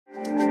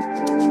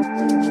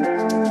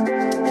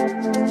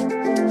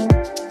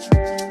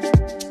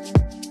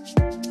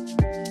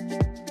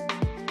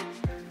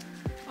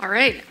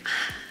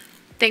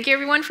Thank you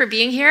everyone for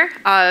being here.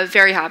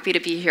 Very happy to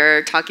be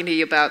here talking to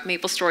you about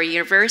MapleStory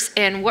Universe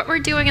and what we're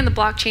doing in the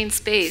blockchain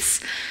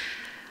space.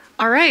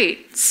 All right,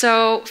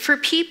 so for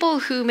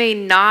people who may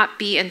not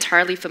be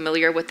entirely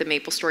familiar with the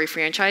MapleStory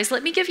franchise,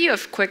 let me give you a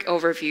quick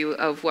overview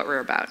of what we're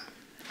about.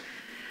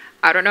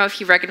 I don't know if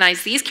you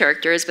recognize these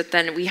characters, but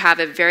then we have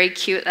a very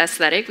cute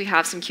aesthetic. We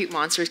have some cute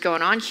monsters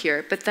going on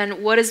here. But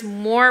then what is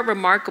more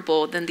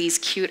remarkable than these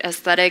cute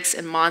aesthetics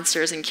and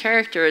monsters and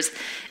characters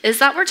is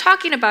that we're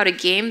talking about a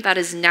game that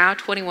is now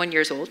 21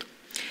 years old.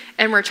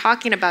 And we're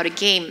talking about a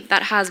game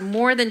that has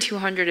more than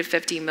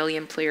 250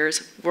 million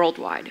players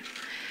worldwide.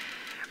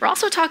 We're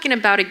also talking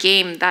about a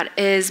game that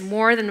is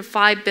more than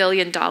 $5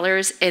 billion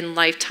in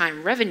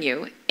lifetime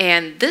revenue.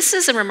 And this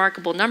is a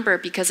remarkable number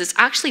because it's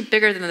actually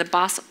bigger than the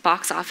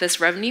box office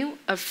revenue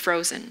of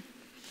Frozen.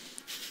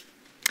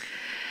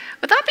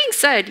 With that being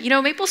said,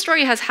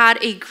 MapleStory has had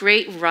a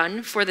great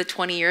run for the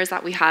 20 years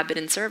that we have been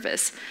in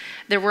service.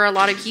 There were a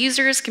lot of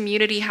users,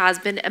 community has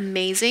been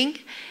amazing,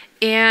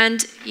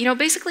 and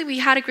basically we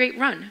had a great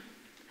run.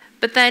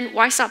 But then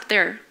why stop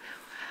there?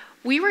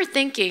 We were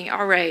thinking,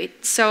 all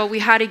right, so we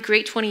had a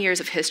great 20 years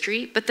of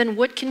history, but then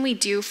what can we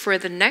do for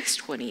the next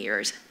 20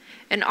 years?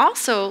 And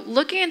also,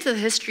 looking into the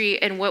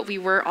history and what we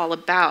were all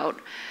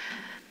about,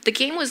 the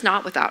game was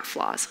not without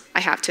flaws, I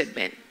have to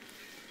admit.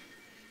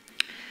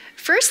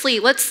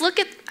 Firstly, let's look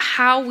at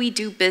how we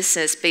do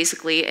business,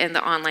 basically, in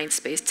the online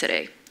space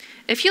today.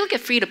 If you look at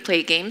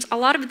free-to-play games, a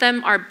lot of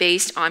them are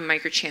based on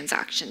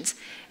microtransactions.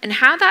 And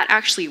how that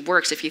actually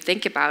works, if you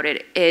think about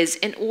it, is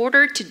in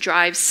order to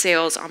drive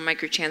sales on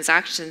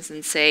microtransactions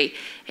and say,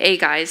 hey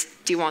guys,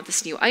 do you want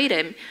this new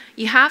item?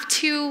 You have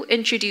to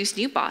introduce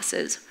new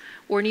bosses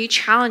or new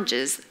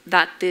challenges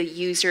that the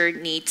user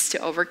needs to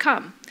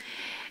overcome.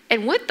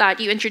 And with that,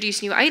 you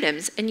introduce new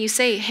items and you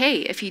say,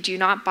 hey, if you do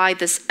not buy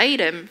this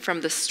item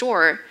from the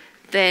store,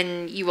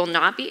 then you will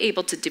not be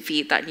able to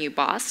defeat that new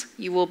boss.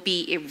 You will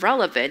be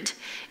irrelevant.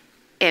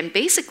 And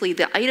basically,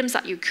 the items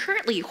that you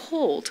currently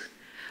hold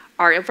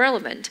are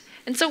irrelevant.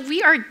 And so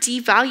we are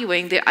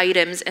devaluing the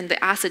items and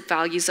the asset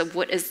values of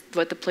what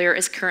the player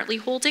is currently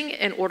holding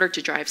in order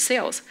to drive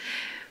sales.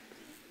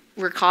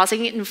 We're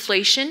causing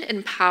inflation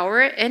in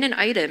power and in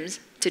items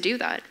to do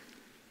that.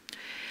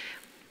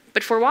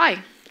 But for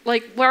why?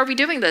 Why are we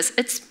doing this?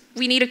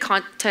 We need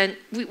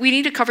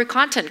to cover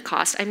content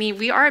costs. I mean,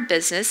 we are a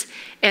business,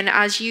 and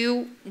as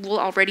you will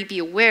already be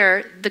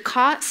aware, the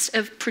cost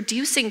of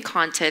producing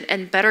content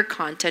and better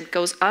content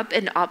goes up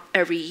and up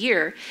every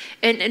year.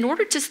 And in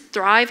order to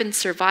thrive and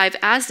survive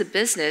as a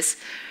business,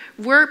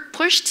 we're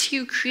pushed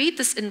to create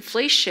this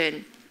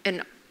inflation,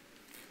 and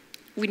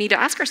we need to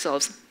ask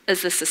ourselves,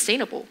 is this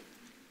sustainable?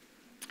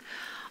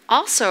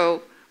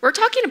 Also, we're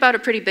talking about a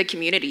pretty big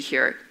community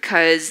here,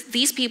 because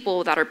these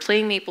people that are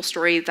playing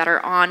MapleStory, that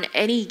are on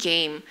any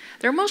game,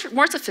 they're more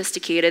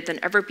sophisticated than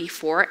ever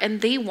before,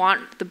 and they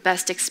want the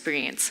best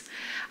experience.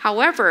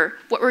 However,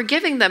 what we're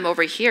giving them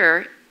over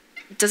here,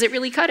 does it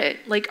really cut it?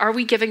 Are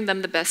we giving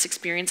them the best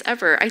experience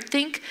ever? I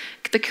think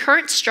the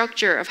current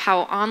structure of how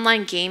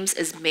online games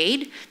is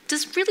made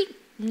does really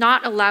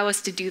not allow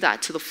us to do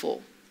that to the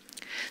full.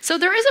 So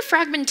there is a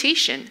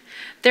fragmentation.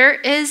 There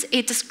is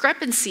a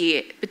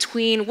discrepancy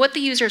between what the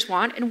users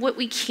want and what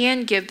we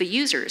can give the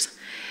users.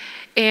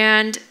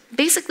 And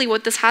basically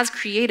what this has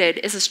created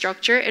is a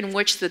structure in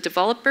which the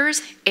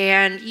developers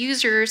and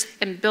users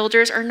and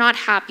builders are not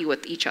happy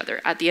with each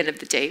other at the end of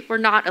the day. We're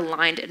not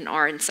aligned in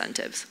our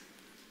incentives.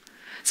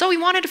 So we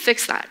wanted to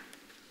fix that.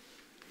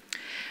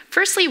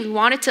 Firstly, we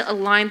wanted to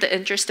align the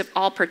interest of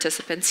all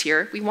participants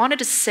here. We wanted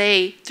to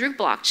say through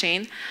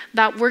blockchain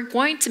that we're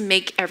going to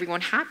make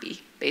everyone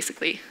happy,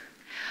 basically.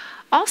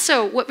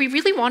 Also, what we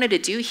really wanted to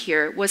do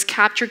here was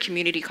capture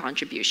community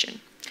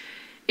contribution.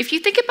 If you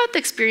think about the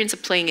experience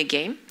of playing a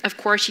game, of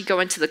course you go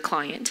into the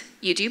client,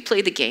 you do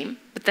play the game,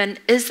 but then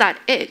is that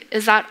it?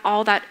 Is that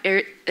all that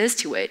is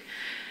to it?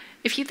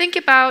 If you think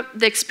about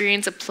the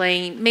experience of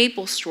playing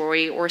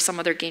MapleStory or some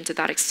other game to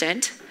that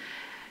extent,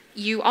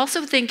 you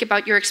also think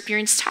about your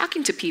experience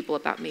talking to people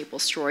about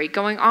MapleStory,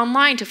 going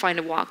online to find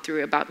a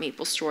walkthrough about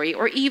MapleStory,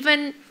 or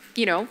even,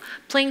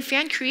 playing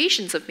fan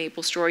creations of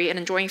MapleStory and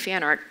enjoying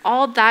fan art.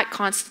 All that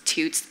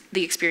constitutes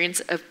the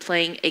experience of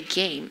playing a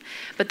game.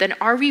 But then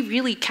are we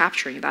really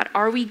capturing that?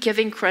 Are we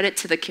giving credit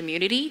to the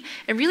community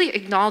and really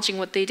acknowledging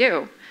what they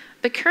do?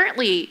 But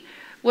currently,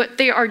 what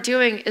they are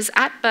doing is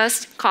at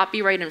best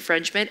copyright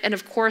infringement, and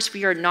of course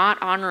we are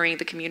not honoring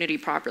the community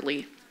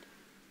properly.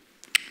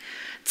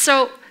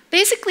 So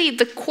basically,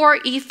 the core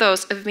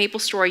ethos of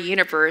MapleStory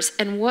Universe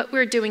and what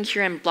we're doing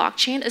here in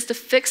blockchain is to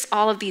fix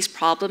all of these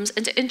problems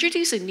and to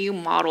introduce a new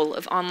model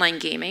of online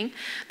gaming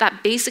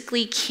that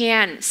basically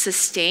can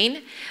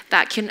sustain,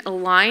 that can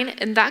align,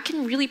 and that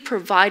can really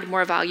provide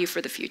more value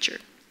for the future.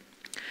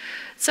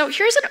 So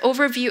here's an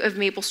overview of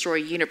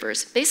MapleStory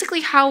Universe.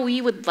 Basically, how we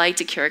would like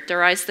to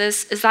characterize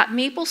this is that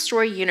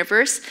MapleStory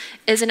Universe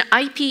is an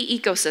IP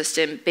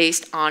ecosystem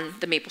based on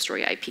the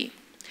MapleStory IP.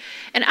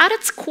 And at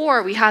its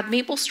core, we have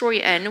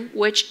MapleStory N,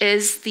 which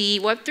is the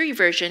Web3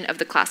 version of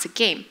the classic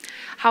game.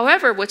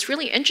 However, what's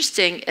really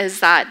interesting is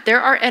that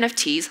there are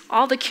NFTs.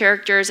 All the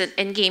characters and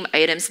in-game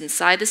items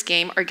inside this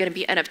game are going to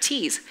be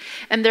NFTs.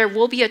 And there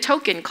will be a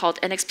token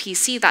called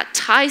NXPC that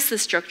ties the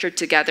structure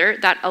together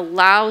that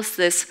allows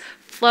this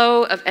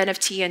flow of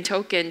NFT and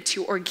token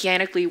to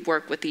organically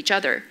work with each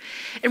other.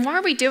 And why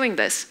are we doing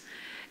this?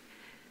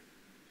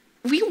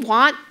 We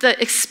want the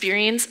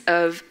experience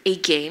of a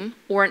game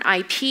or an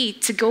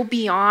IP to go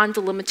beyond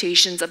the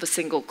limitations of a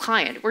single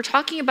client. We're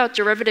talking about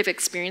derivative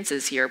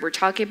experiences here. We're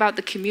talking about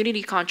the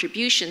community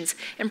contributions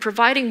and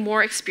providing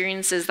more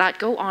experiences that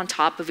go on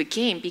top of a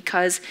game,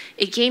 because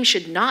a game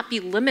should not be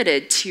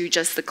limited to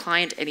just the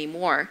client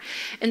anymore.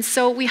 And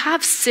so we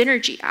have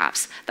synergy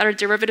apps that are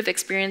derivative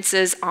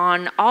experiences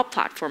on all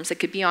platforms. It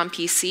could be on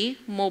PC,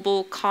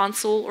 mobile,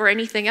 console, or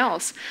anything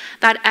else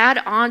that add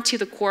on to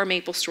the core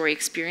MapleStory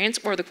experience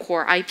or the core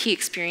IP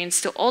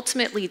experience to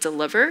ultimately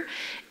deliver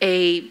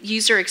a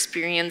user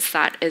experience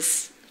that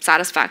is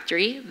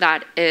satisfactory,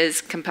 that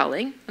is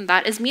compelling, and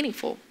that is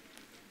meaningful.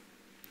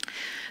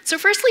 So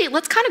firstly,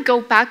 let's kind of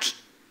go back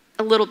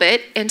a little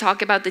bit and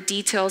talk about the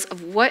details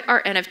of what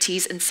are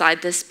NFTs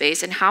inside this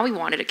space and how we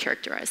wanted to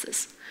characterize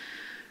this.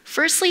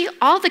 Firstly,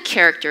 all the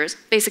characters,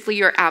 basically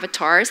your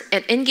avatars,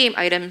 and in-game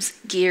items,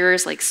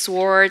 gears like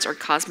swords or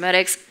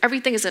cosmetics,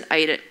 everything is an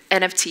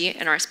NFT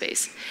in our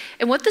space.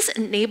 And what this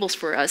enables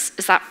for us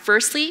is that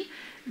firstly,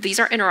 these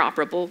are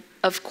interoperable,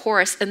 of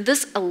course, and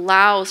this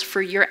allows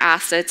for your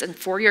assets and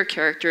for your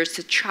characters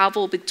to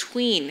travel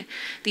between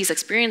these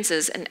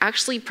experiences and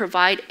actually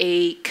provide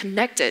a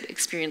connected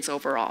experience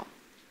overall.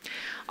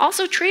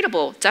 Also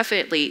tradable,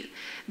 definitely.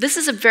 This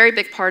is a very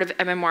big part of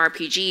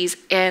MMORPGs,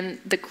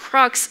 and the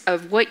crux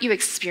of what you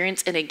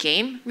experience in a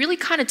game really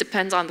kind of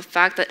depends on the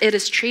fact that it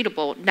is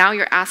tradable. Now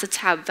your assets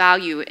have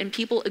value, and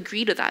people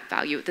agree to that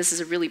value. This is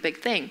a really big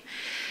thing.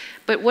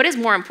 But what is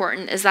more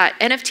important is that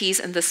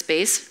NFTs in this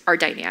space are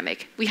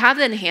dynamic. We have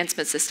the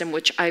enhancement system,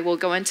 which I will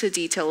go into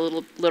detail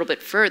a little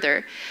bit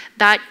further,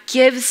 that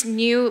gives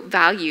new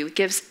value,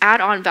 gives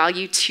add-on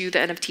value to the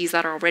NFTs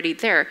that are already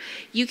there.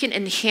 You can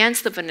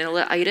enhance the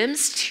vanilla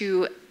items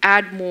to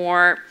add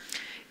more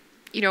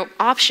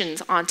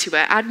options onto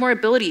it, add more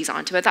abilities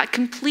onto it. That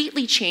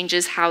completely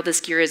changes how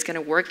this gear is going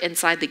to work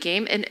inside the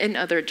game and in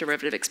other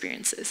derivative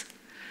experiences.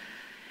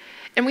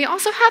 And we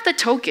also have the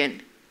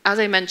token, as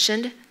I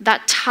mentioned,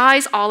 that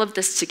ties all of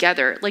this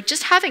together. Like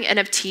just having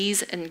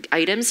NFTs and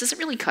items doesn't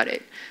really cut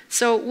it.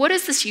 So what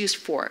is this used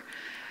for?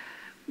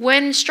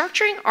 When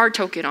structuring our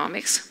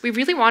tokenomics, we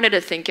really wanted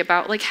to think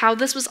about like how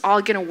this was all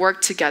going to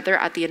work together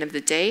at the end of the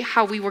day,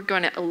 how we were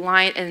going to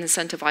align and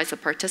incentivize the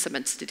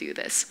participants to do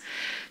this.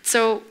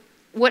 So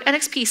what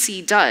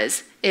NXPC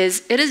does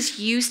is it is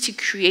used to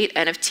create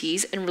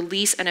NFTs and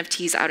release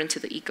NFTs out into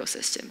the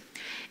ecosystem.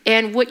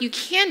 And what you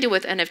can do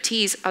with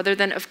NFTs, other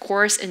than, of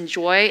course,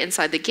 enjoy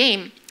inside the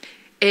game,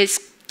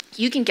 is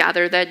you can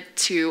gather that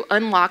to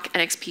unlock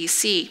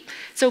NXPC.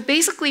 So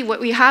basically what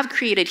we have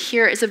created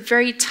here is a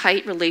very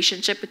tight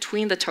relationship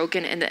between the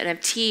token and the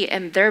NFT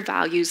and their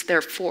values,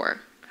 therefore.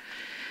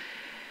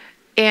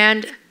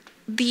 And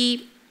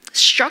the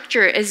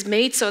structure is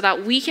made so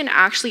that we can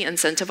actually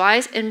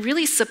incentivize and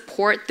really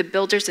support the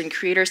builders and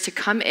creators to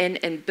come in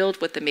and build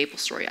with the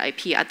MapleStory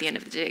IP at the end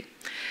of the day.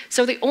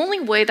 So the only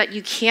way that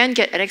you can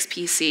get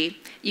NXPC,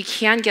 you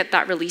can get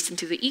that released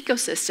into the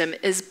ecosystem,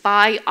 is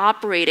by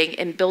operating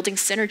and building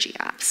synergy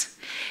apps.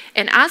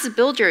 And as a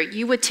builder,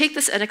 you would take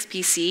this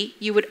NXPC,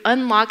 you would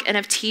unlock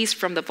NFTs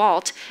from the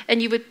vault,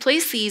 and you would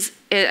place these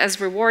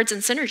as rewards in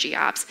synergy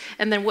apps.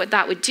 And then what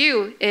that would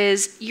do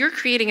is you're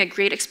creating a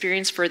great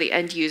experience for the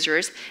end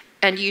users.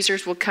 End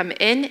users will come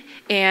in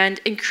and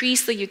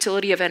increase the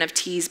utility of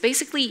NFTs,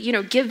 basically,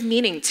 give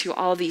meaning to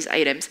all of these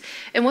items.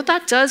 And what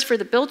that does for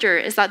the builder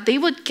is that they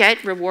would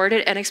get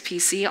rewarded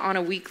NXPC on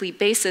a weekly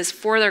basis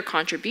for their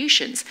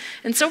contributions.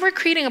 And so we're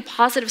creating a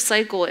positive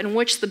cycle in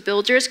which the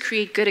builders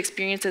create good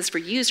experiences for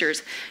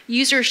users.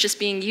 Users just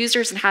being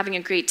users and having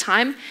a great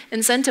time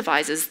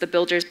incentivizes the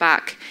builders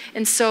back.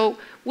 And so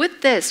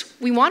with this,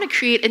 we want to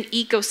create an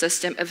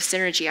ecosystem of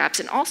synergy apps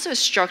and also a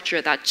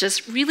structure that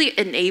just really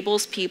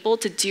enables people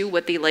to do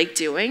what they like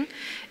doing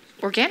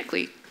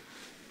organically.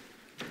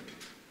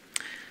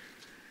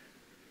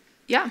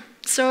 Yeah,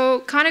 so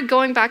kind of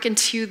going back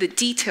into the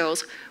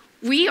details,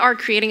 we are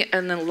creating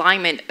an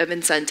alignment of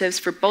incentives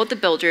for both the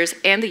builders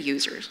and the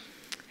users.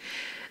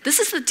 This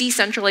is the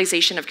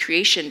decentralization of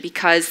creation,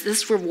 because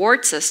this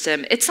reward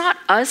system, it's not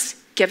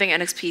us giving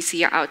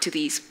NXPC out to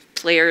these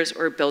players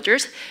or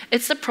builders,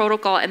 it's the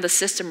protocol and the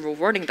system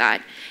rewarding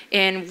that.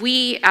 And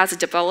we, as a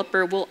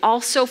developer, will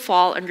also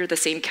fall under the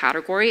same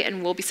category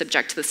and will be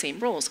subject to the same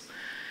rules.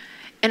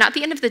 And at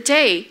the end of the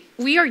day,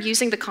 we are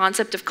using the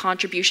concept of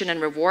contribution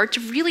and reward to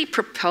really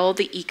propel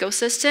the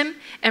ecosystem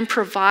and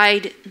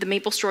provide the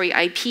MapleStory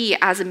IP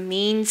as a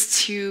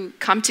means to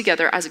come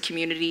together as a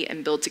community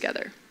and build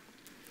together.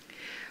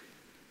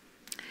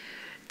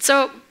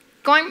 So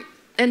going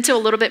into a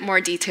little bit more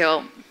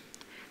detail,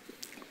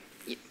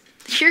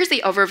 here's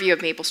the overview of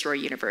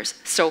MapleStory Universe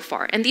so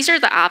far. And these are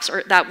the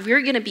apps that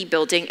we're going to be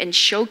building and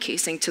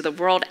showcasing to the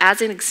world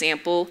as an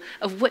example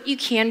of what you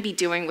can be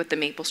doing with the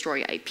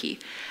MapleStory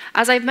IP.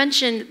 As I've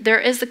mentioned, there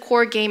is the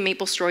core game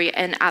MapleStory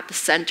and at the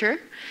center.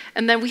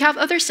 And then we have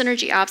other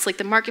synergy apps like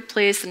the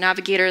Marketplace, the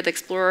Navigator, the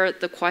Explorer,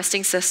 the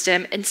questing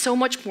system, and so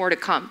much more to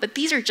come. But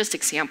these are just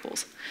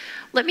examples.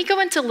 Let me go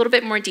into a little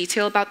bit more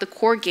detail about the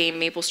core game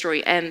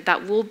MapleStory, and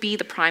that will be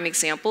the prime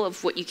example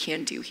of what you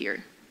can do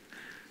here.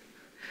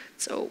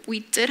 So we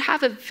did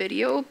have a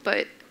video,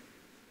 but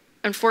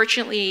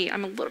unfortunately,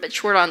 I'm a little bit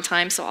short on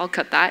time, so I'll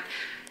cut that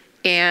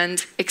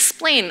and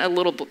explain a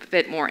little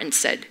bit more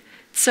instead.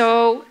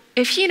 So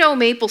if you know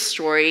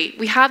MapleStory,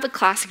 we have the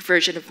classic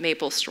version of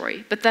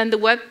MapleStory, but then the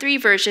Web3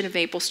 version of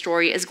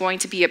MapleStory is going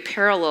to be a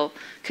parallel,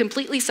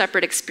 completely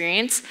separate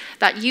experience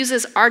that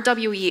uses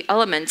RWE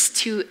elements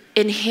to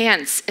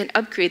enhance and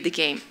upgrade the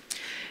game.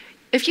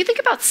 If you think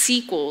about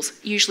sequels,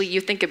 usually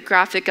you think of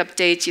graphic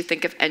updates, you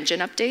think of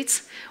engine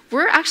updates.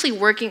 We're actually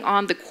working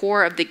on the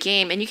core of the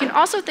game, and you can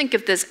also think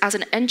of this as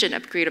an engine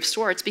upgrade of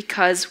sorts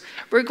because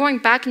we're going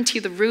back into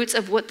the roots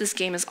of what this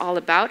game is all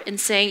about and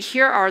saying,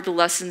 here are the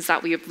lessons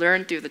that we have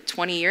learned through the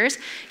 20 years.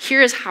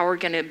 Here is how we're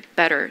going to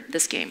better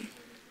this game.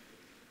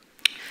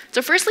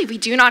 So firstly, we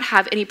do not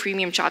have any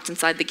premium shops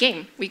inside the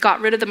game. We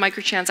got rid of the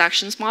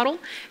microtransactions model,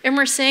 and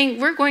we're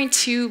saying we're going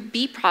to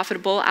be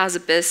profitable as a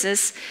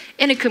business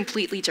in a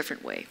completely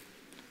different way.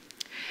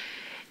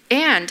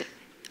 And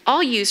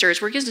all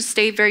users, we're going to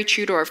stay very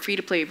true to our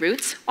free-to-play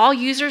roots. All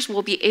users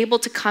will be able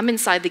to come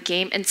inside the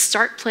game and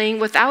start playing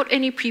without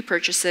any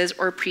pre-purchases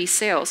or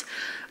pre-sales.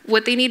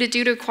 What they need to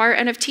do to acquire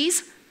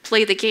NFTs?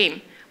 Play the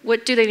game.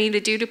 What do they need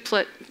to do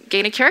to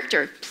gain a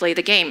character? Play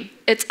the game.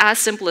 It's as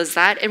simple as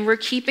that, and we're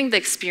keeping the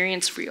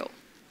experience real.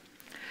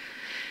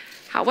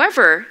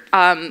 However,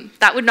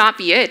 that would not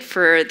be it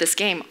for this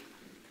game.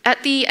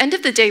 At the end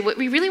of the day, what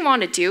we really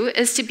want to do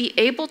is to be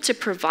able to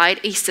provide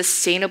a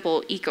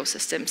sustainable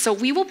ecosystem. So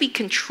we will be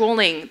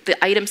controlling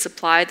the item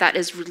supply that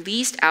is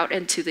released out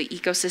into the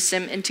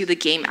ecosystem, into the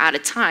game at a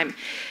time.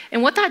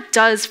 And what that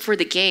does for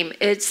the game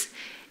is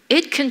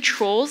it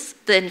controls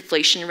the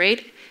inflation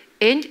rate.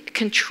 It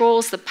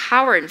controls the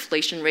power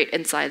inflation rate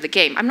inside the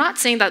game. I'm not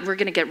saying that we're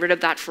going to get rid of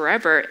that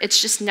forever.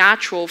 It's just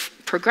natural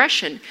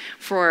progression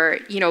for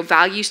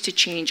values to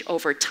change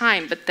over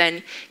time. But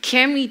then,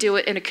 can we do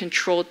it in a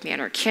controlled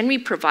manner? Can we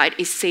provide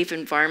a safe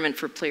environment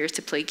for players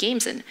to play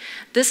games in?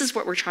 This is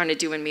what we're trying to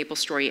do in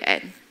MapleStory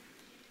Ed.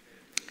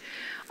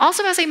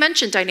 Also, as I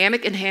mentioned,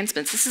 dynamic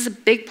enhancements. This is a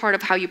big part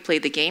of how you play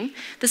the game.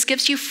 This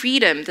gives you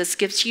freedom. This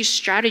gives you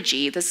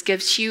strategy. This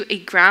gives you a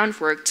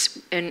groundwork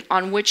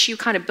on which you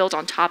kind of build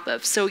on top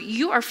of. So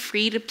you are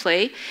free to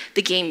play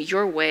the game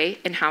your way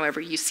and however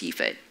you see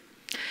fit.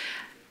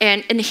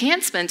 And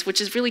enhancements,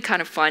 which is really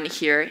kind of fun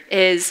here,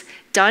 is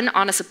done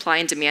on a supply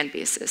and demand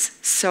basis.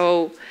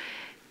 So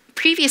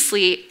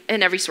previously,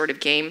 in every sort of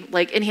game,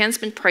 like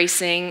enhancement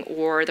pricing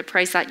or the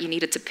price that you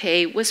needed to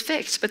pay was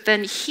fixed. But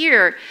then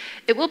here,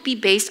 it will be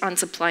based on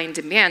supply and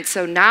demand.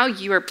 So now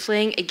you are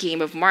playing a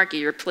game of market.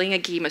 You're playing a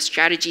game of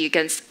strategy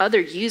against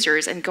other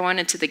users and going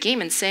into the game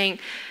and saying,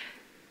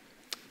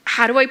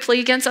 how do I play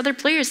against other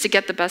players to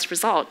get the best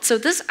result? So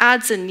this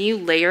adds a new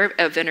layer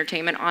of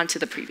entertainment onto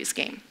the previous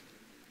game.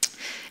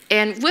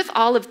 And with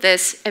all of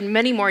this and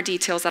many more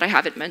details that I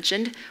haven't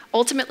mentioned,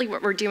 ultimately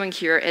what we're doing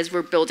here is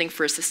we're building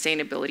for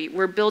sustainability.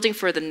 We're building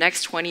for the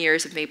next 20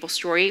 years of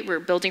MapleStory.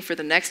 We're building for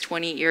the next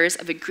 20 years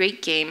of a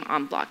great game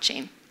on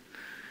blockchain.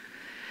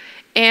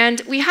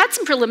 And we had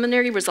some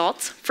preliminary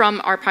results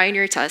from our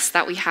pioneer test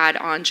that we had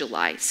on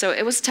July. So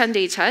it was a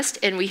 10-day test,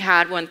 and we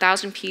had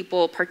 1,000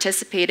 people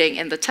participating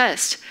in the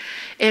test.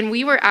 And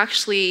we were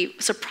actually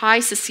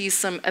surprised to see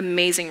some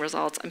amazing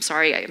results. I'm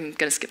sorry, I'm going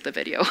to skip the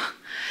video.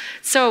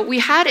 So we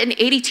had an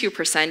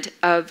 82%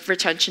 of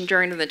retention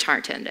during the entire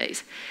 10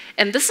 days.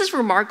 And this is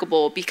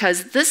remarkable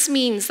because this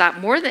means that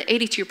more than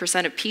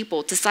 82% of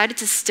people decided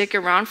to stick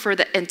around for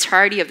the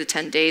entirety of the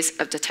 10 days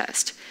of the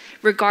test,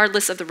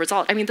 regardless of the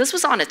result. I mean, this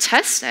was on a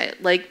test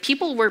net. Like,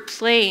 people were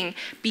playing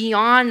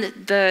beyond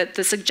the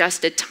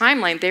suggested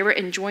timeline. They were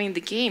enjoying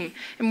the game.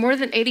 And more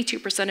than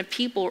 82% of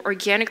people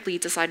organically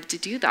decided to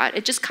do that.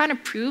 It just kind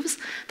of proves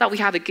that we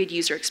have a good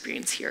user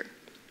experience here.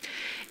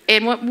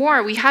 And what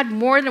more, we had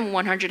more than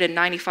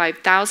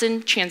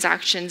 195,000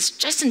 transactions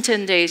just in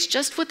 10 days,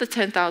 just with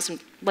the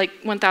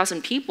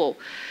 1,000 people.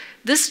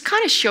 This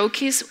kind of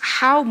showcased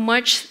how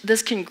much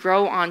this can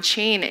grow on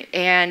chain.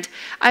 And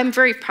I'm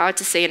very proud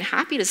to say and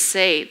happy to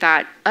say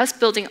that us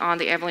building on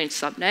the Avalanche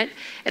subnet,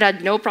 it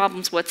had no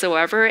problems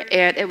whatsoever.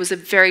 And it was a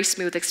very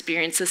smooth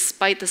experience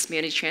despite this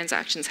many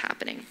transactions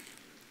happening.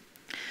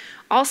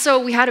 Also,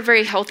 we had a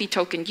very healthy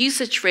token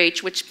usage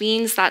rate, which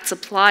means that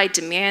supply,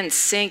 demand,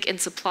 sync, and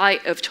supply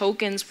of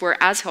tokens were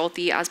as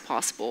healthy as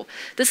possible.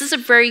 This is a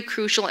very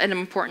crucial and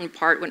important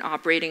part when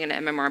operating an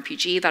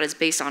MMORPG that is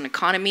based on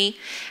economy,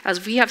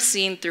 as we have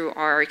seen through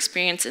our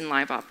experience in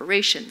live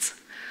operations.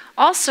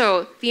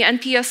 Also, the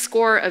NPS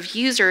score of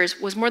users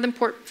was more than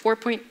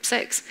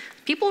 4.6.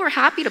 People were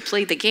happy to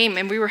play the game,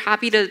 and we were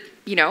happy to,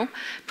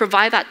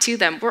 provide that to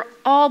them. We're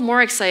all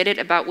more excited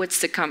about what's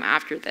to come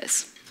after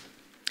this.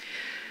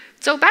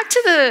 So back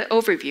to the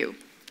overview.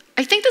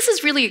 I think this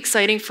is really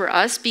exciting for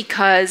us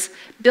because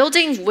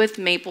building with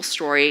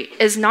MapleStory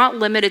is not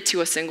limited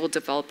to a single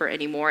developer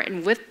anymore.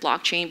 And with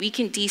blockchain, we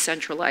can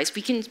decentralize,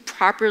 we can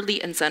properly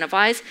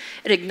incentivize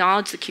and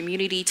acknowledge the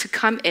community to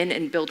come in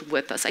and build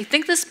with us. I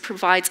think this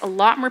provides a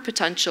lot more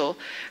potential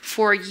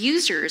for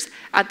users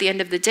at the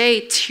end of the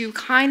day to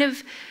kind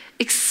of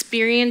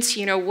experience,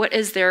 what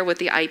is there with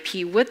the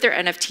IP, with their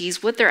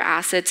NFTs, with their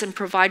assets, and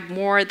provide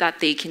more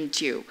that they can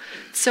do.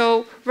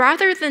 So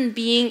rather than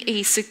being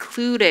a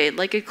secluded,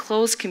 like a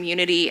closed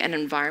community and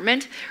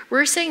environment,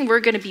 we're saying we're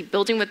going to be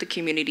building with the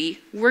community.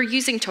 We're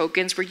using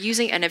tokens, we're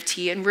using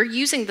NFT, and we're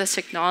using this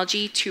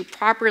technology to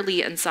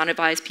properly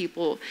incentivize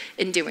people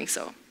in doing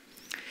so.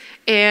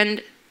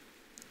 And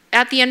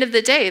at the end of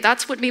the day,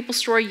 that's what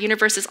MapleStory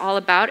Universe is all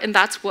about, and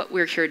that's what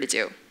we're here to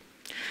do.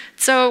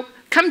 So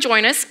come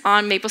join us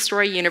on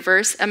MapleStory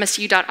Universe,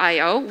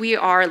 msu.io. We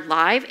are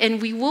live,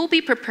 and we will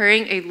be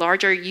preparing a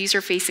larger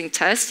user-facing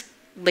test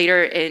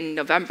later in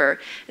November.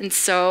 And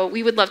so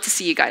we would love to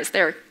see you guys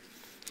there.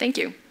 Thank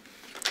you.